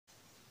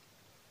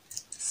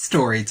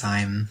Story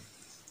time.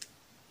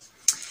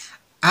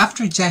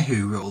 After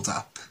Jehu ruled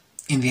up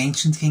in the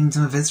ancient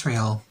kingdom of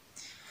Israel,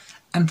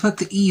 and put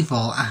the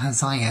evil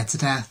Ahaziah to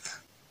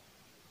death,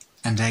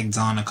 and egged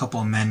on a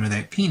couple men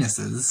without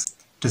penises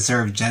to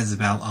serve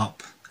Jezebel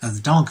up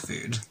as dog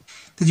food,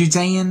 the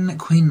Judean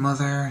Queen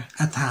Mother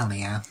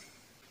Athaliah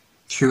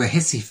threw a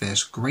hissy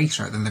fit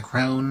greater than the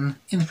crown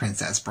in the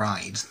Princess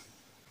Bride.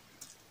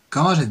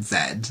 God had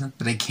said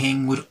that a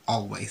king would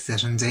always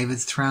sit on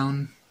David's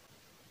throne.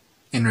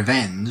 In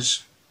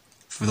revenge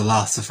for the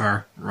loss of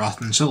her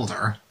rotten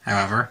shoulder,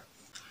 however,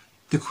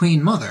 the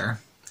Queen Mother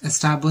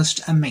established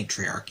a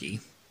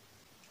matriarchy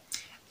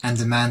and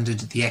demanded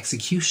the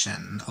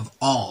execution of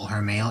all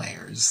her male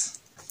heirs.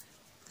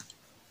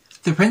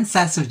 The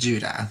Princess of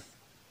Judah,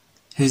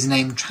 whose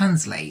name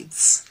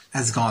translates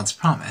as God's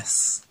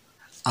promise,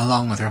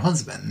 along with her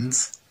husband,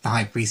 the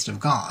High Priest of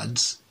God,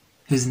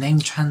 whose name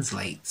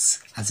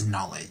translates as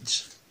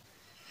knowledge,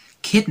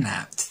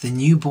 kidnapped the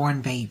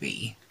newborn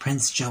baby,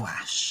 Prince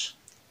Joash,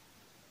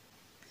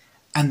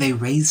 and they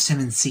raised him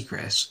in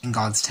secret in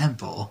God's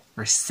temple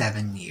for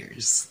 7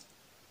 years.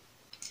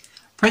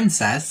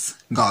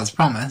 Princess, God's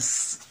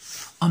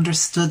promise,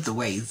 understood the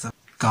ways of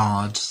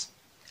God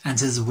and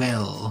his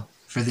will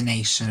for the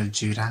nation of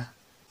Judah.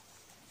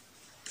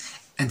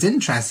 And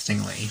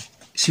interestingly,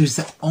 she was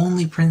the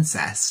only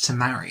princess to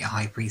marry a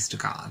high priest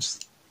of God,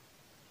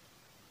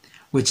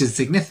 which is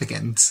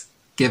significant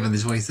given the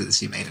choices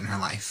she made in her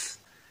life.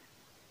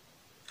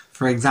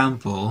 For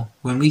example,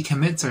 when we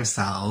commit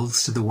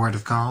ourselves to the Word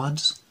of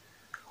God,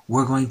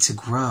 we're going to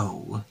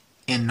grow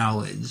in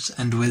knowledge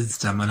and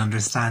wisdom and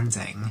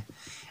understanding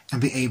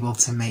and be able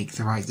to make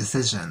the right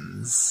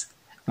decisions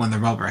when the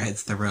rubber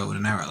hits the road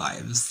in our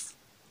lives.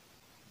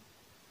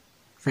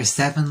 For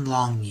 7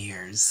 long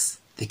years,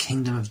 the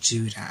kingdom of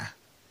Judah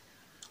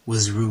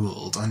was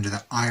ruled under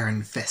the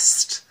iron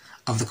fist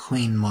of the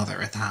Queen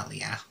Mother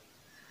Athaliah,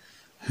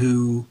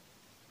 who,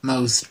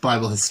 most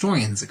Bible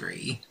historians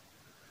agree,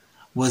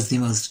 was the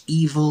most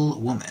evil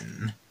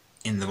woman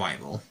in the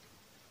Bible.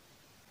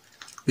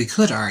 We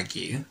could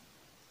argue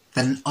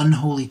that an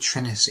unholy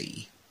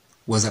trinity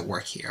was at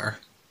work here.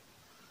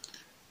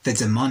 The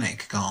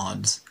demonic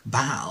god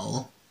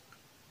Baal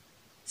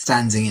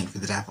standing in for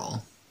the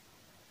devil,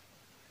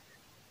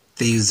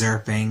 the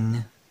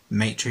usurping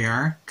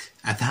matriarch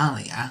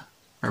Athaliah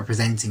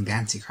representing the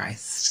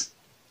Antichrist,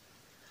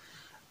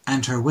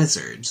 and her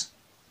wizard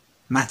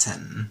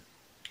Matan,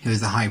 who is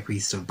the high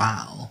priest of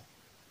Baal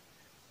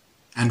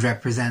and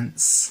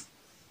represents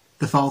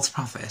the false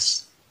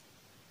prophet.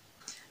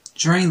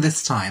 During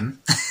this time,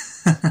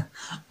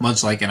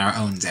 much like in our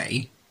own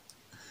day,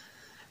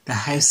 the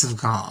house of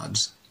God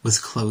was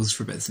closed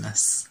for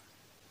business.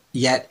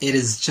 Yet it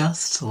is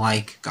just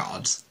like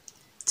God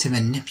to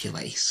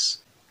manipulate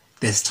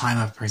this time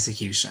of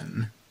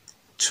persecution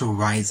to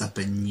rise up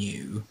a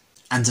new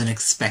and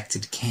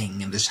unexpected king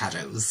in the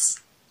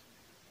shadows,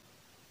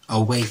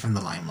 away from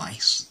the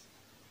limelight.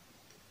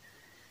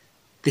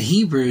 The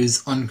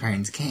Hebrews'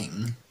 uncrowned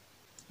king,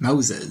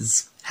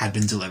 Moses, had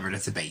been delivered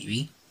as a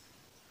baby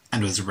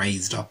and was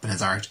raised up in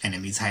his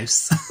arch-enemy's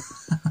house.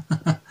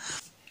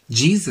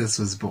 Jesus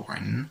was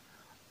born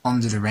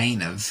under the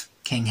reign of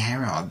King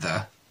Herod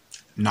the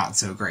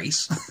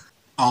Not-So-Great,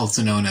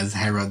 also known as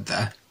Herod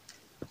the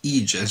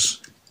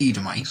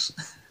Edomite,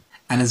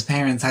 and his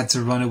parents had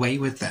to run away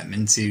with them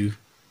into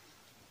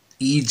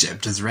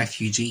Egypt as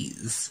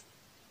refugees.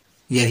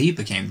 Yet he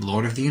became the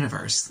Lord of the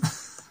universe.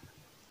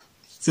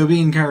 So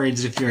be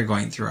encouraged if you're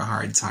going through a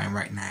hard time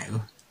right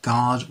now.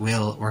 God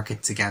will work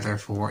it together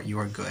for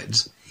your good.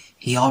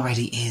 He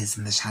already is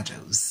in the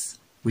shadows.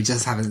 We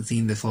just haven't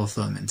seen the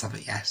fulfillment of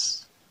it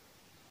yet.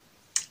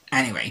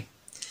 Anyway,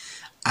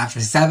 after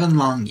 7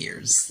 long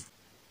years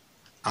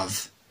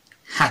of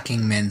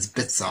hacking men's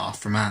bits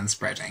off for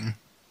manspreading,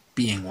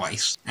 being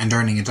white, and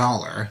earning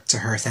 $1 to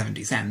her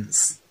 70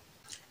 cents,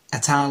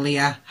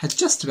 Athaliah had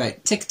just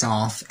about ticked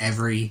off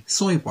every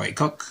soy boy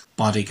cook,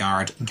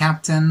 bodyguard and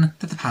captain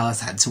that the palace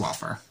had to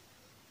offer.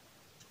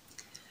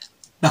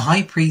 The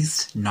high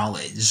priest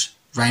Knowledge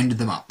rounded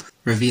them up,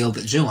 revealed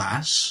that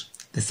Joash,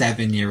 the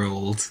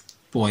 7-year-old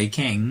boy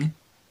king,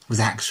 was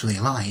actually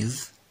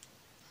alive,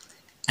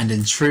 and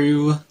in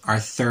true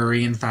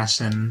Arthurian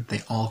fashion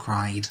they all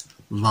cried,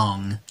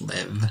 "Long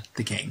live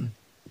the king."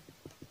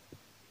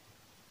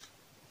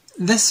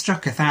 This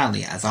struck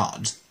Athaliah as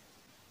odd,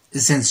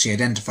 since she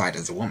identified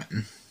as a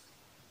woman.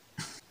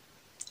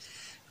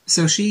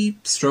 So she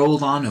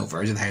strolled on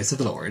over to the house of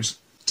the Lord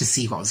to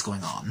see what was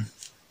going on,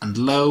 and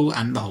lo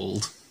and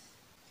behold,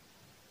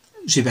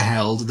 she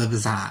beheld the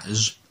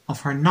visage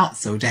of her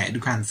not-so-dead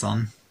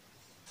grandson.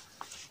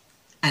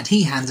 And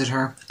he handed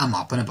her a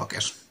mop and a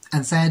bucket,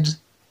 and said,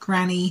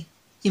 "Granny,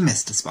 you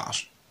missed a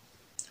spot."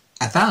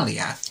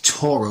 Athaliah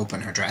tore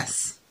open her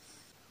dress,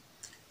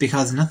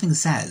 because nothing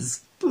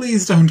says,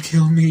 "Please don't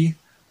kill me,"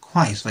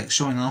 quite like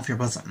showing off your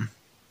bosom.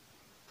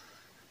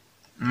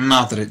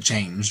 Not that it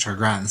changed her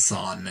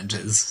grandson and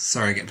his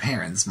surrogate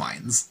parents'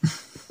 minds.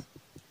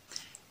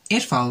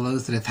 It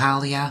follows that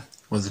Athaliah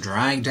was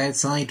dragged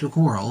outside to a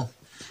quarrel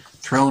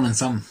thrown in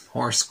some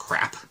horse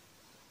crap,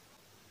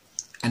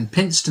 and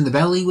pinched in the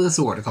belly with a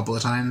sword a couple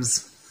of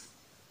times.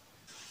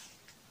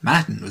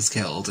 Matin was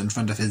killed in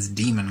front of his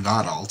demon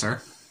god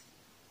altar,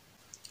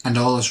 and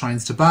all the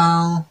shrines to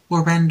Baal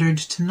were rendered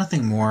to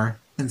nothing more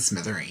than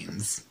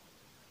smithereens.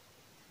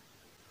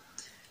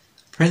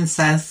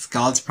 Princess,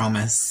 God's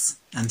Promise,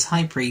 and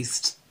High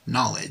Priest,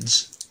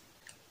 Knowledge,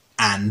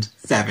 and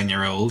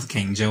 7-year-old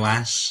King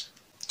Joash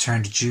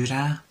turned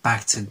Judah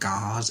back to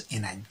God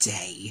in a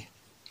day.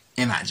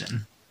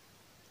 Imagine.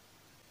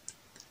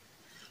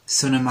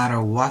 So no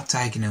matter what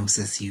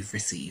diagnosis you've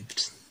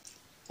received,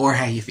 or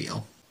how you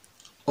feel,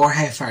 or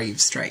how far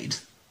you've strayed,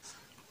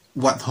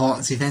 what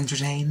thoughts you've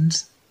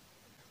entertained,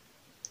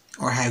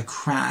 or how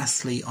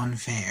crassly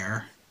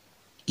unfair,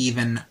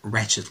 even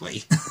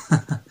wretchedly,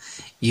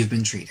 you've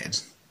been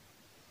treated,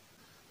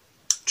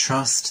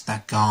 trust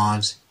that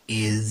God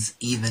is,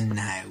 even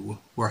now,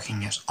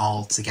 working it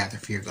all together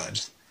for your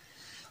good,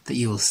 that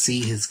you will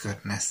see his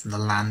goodness in the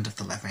land of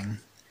the living,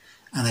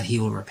 and that he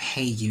will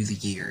repay you the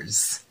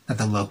years that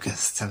the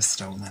locusts have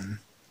stolen.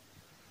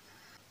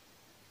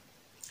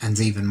 And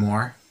even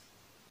more,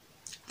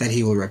 that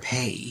he will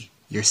repay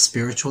your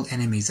spiritual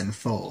enemies in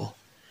full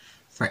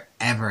for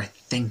ever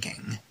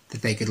thinking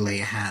that they could lay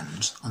a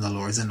hand on the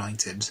Lord's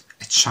anointed,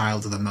 a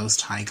child of the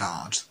Most High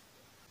God,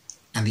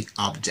 and the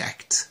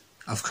object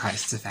of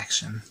Christ's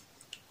affection.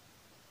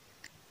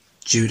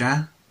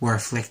 Judah were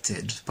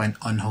afflicted by an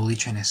unholy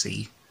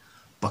trinity,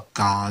 but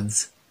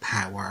God's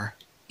power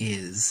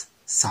is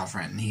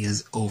sovereign. He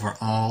is over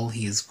all,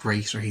 he is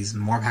greater, he's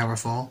more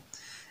powerful,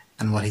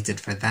 and what he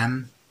did for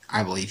them,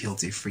 I believe he'll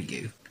do for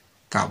you.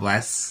 God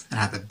bless, and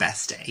have the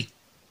best day.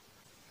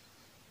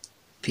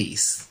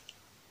 Peace.